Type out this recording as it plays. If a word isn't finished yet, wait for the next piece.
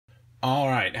All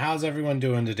right, how's everyone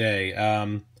doing today?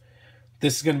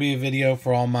 This is going to be a video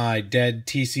for all my dead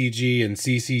TCG and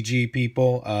CCG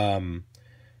people.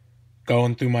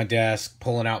 Going through my desk,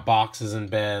 pulling out boxes and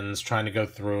bins, trying to go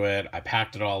through it. I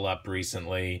packed it all up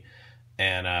recently,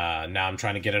 and now I'm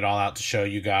trying to get it all out to show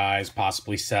you guys,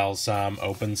 possibly sell some,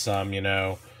 open some,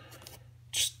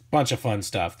 just a bunch of fun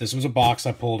stuff. This was a box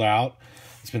I pulled out.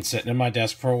 It's been sitting in my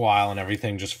desk for a while and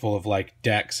everything, just full of like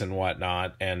decks and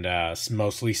whatnot, and it's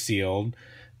mostly sealed.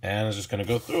 And I'm just going to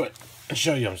go through it and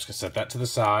show you. I'm just going to set that to the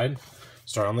side.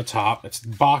 Start on the top. The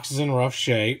box is in rough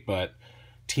shape, but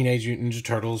Teenage Mutant Ninja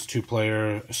Turtles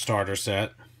 2-player starter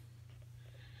set.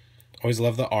 Always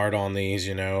love the art on these,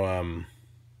 it's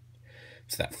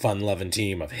that fun-loving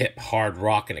team of hip, hard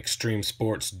rock, and extreme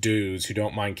sports dudes who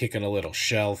don't mind kicking a little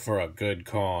shell for a good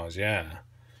cause. Yeah.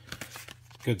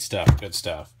 Good stuff, good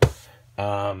stuff.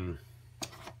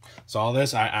 So all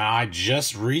this, I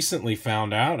just recently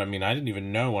found out. I mean, I didn't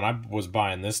even know when I was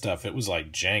buying this stuff. It was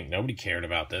like jank. Nobody cared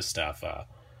about this stuff.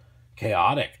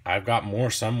 Chaotic. I've got more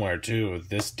somewhere too.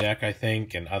 This deck, I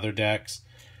think, and other decks.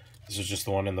 This is just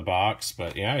the one in the box.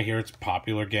 But yeah, I hear it's a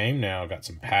popular game now. Got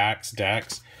some packs,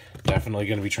 decks. Definitely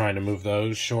going to be trying to move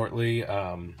those shortly.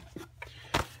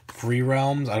 Free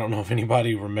Realms, I don't know if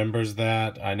anybody remembers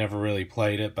that. I never really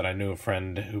played it, but I knew a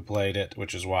friend who played it,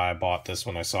 which is why I bought this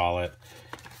when I saw it.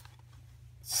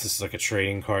 This is like a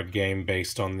trading card game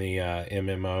based on the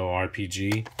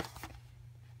MMORPG.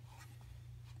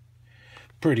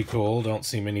 Pretty cool. Don't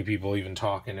see many people even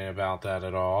talking about that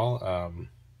at all.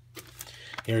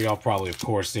 Here y'all probably, of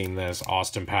course, seen this.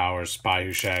 Austin Powers, Spy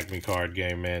Who Shagged Me card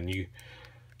game, man. You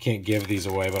can't give these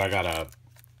away, but I got a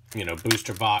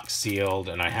booster box sealed,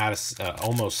 and I had a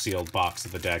almost sealed box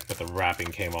of the deck, but the wrapping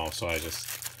came off, so I just,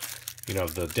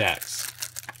 the decks.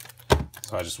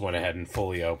 So I just went ahead and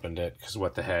fully opened it, because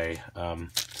what the hey.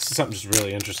 This is something just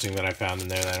really interesting that I found in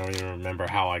there that I don't even remember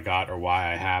how I got or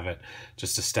why I have it.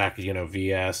 Just a stack of,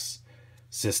 VS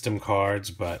system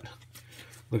cards, but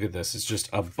look at this. It's just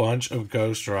a bunch of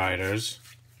Ghost Riders.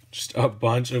 Just a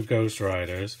bunch of Ghost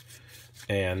Riders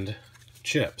and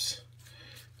chips.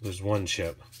 There's one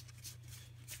chip.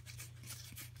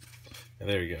 And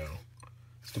there you go.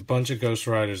 It's a bunch of Ghost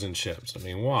Riders and chips. I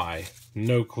mean, why?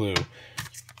 No clue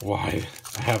why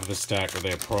I have this stack. Are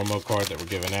they a promo card that we're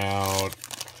giving out?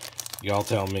 Y'all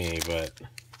tell me, but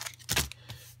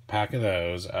pack of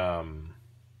those. I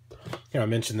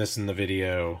mentioned this in the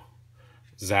video.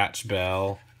 Zatch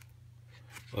Bell.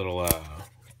 Little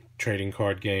trading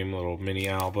card game, little mini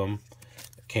album.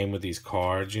 It came with these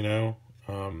cards,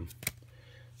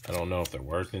 I don't know if they're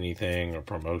worth anything or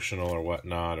promotional or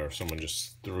whatnot, or if someone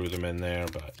just threw them in there,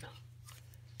 but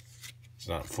it's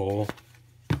not full.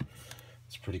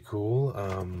 It's pretty cool.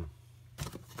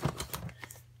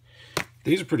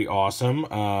 These are pretty awesome.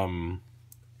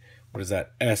 What is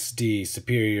that? SD,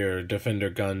 Superior Defender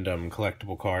Gundam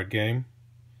collectible card game.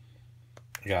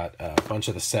 I got a bunch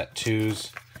of the set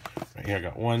 2s. Right here I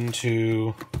got 1,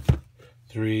 2,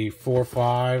 3, 4,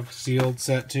 5 sealed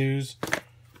set 2s.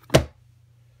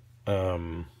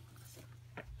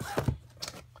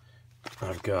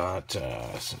 I've got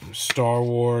some Star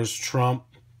Wars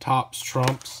Topps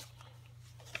Trumps.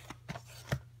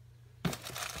 God,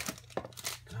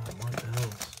 what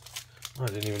else? I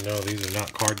didn't even know these are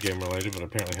not card game related, but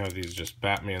apparently have these just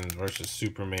Batman versus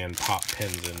Superman pop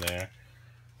pins in there.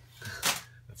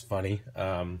 That's funny.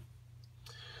 And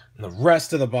the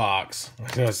rest of the box, I'm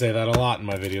going to say that a lot in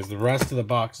my videos, the rest of the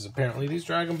box is apparently these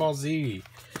Dragon Ball Z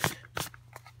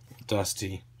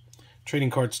Dusty trading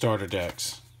card starter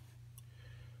decks.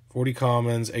 40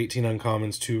 commons, 18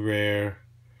 uncommons, 2 rare.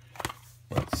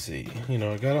 Let's see. I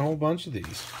got a whole bunch of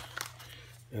these.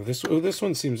 Now this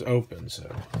one seems open, so.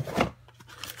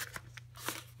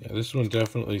 Yeah, this one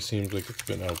definitely seems like it's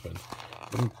been open.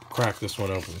 Let me crack this one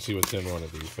open and see what's in one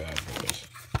of these bad boys.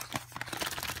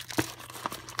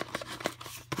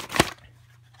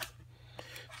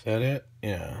 Is that it?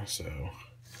 Yeah, so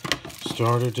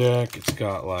starter deck. It's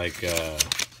got like a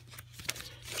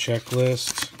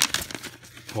checklist,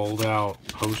 fold out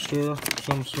poster of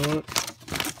some sort.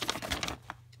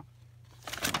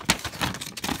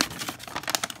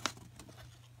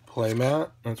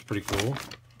 Playmat, that's pretty cool.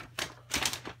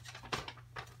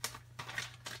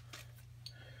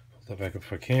 Put that back up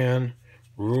if I can.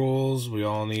 Rules, we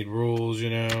all need rules,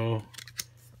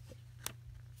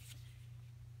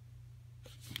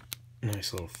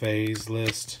 Nice little phase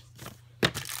list.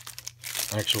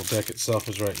 Actual deck itself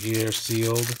is right here,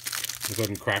 sealed. I'll go ahead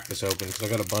and crack this open because I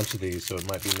got a bunch of these, so it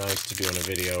might be nice to do in a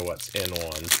video what's in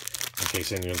one, in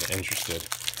case anyone's interested.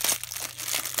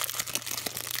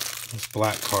 This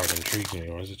black card intrigues me,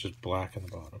 or is it just black in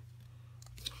the bottom?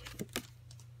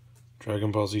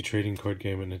 Dragon Ball Z trading card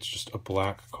game, and it's just a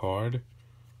black card.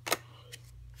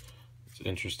 It's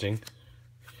interesting.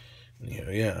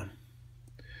 Yeah.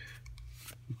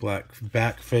 Black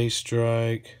back face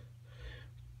strike.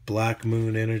 Black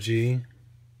Moon Energy.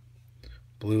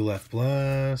 Blue Left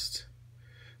Blast.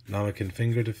 Namekin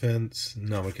Finger Defense.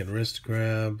 Namekin Wrist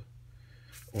Grab.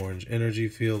 Orange Energy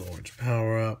Field. Orange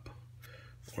Power Up.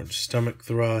 Orange Stomach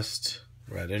Thrust.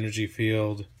 Red Energy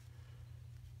Field.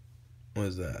 What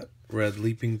is that? Red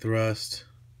Leaping Thrust.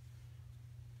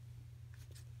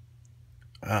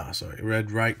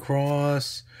 Red Right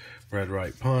Cross. Red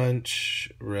Right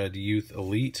Punch. Red Youth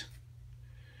Elite.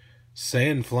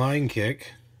 Saiyan Flying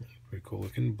Kick. Pretty cool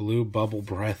looking. Blue Bubble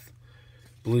Breath.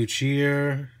 Blue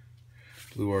Cheer.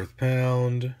 Blue Earth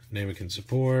Pound. Namekin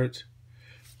Support.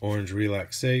 Orange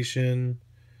Relaxation.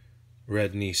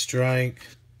 Red Knee Strike.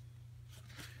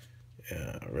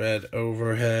 Red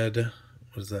Overhead.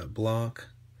 What is that? Block.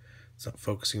 It's not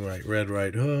focusing right. Red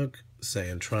Right Hook.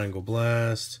 Saiyan Triangle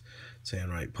Blast. Saiyan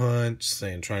Right Punch.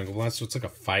 Saiyan Triangle Blast. So it's like a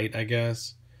fight, I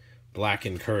guess. Black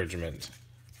Encouragement.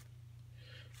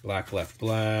 Black Left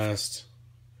Blast.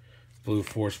 Blue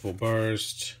Forceful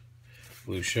Burst.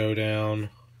 Blue Showdown.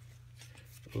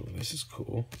 Ooh, this is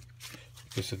cool.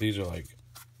 Okay, so these are like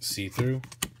see-through.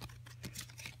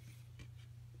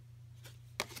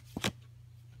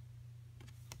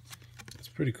 That's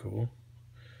pretty cool.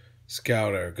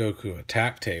 Scouter Goku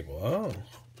Attack Table. Oh.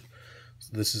 So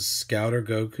this is Scouter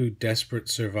Goku Desperate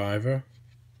Survivor.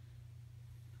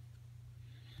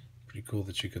 Pretty cool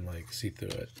that you can like see through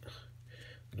it.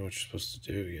 You know what you're supposed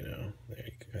to do, you know. There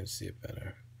you can kind of see it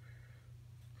better.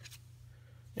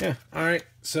 Yeah, alright.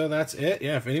 So that's it.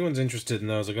 Yeah, if anyone's interested in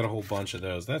those, I got a whole bunch of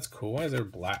those. That's cool. Why is there a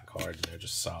black card in there?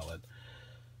 Just solid.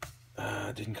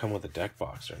 Didn't come with a deck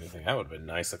box or anything. That would have been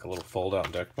nice, like a little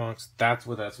fold-out deck box. That's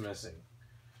what that's missing.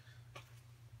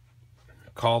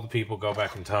 Call the people, go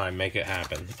back in time, make it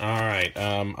happen. Alright,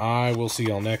 I will see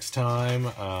y'all next time.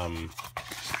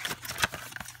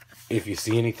 If you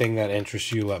see anything that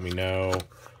interests you, let me know.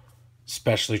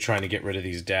 Especially trying to get rid of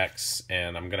these decks.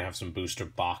 And I'm going to have some booster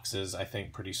boxes, I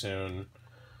think, pretty soon.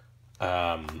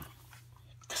 Because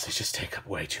they just take up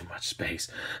way too much space.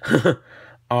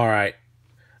 Alright.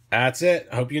 That's it.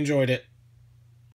 I hope you enjoyed it.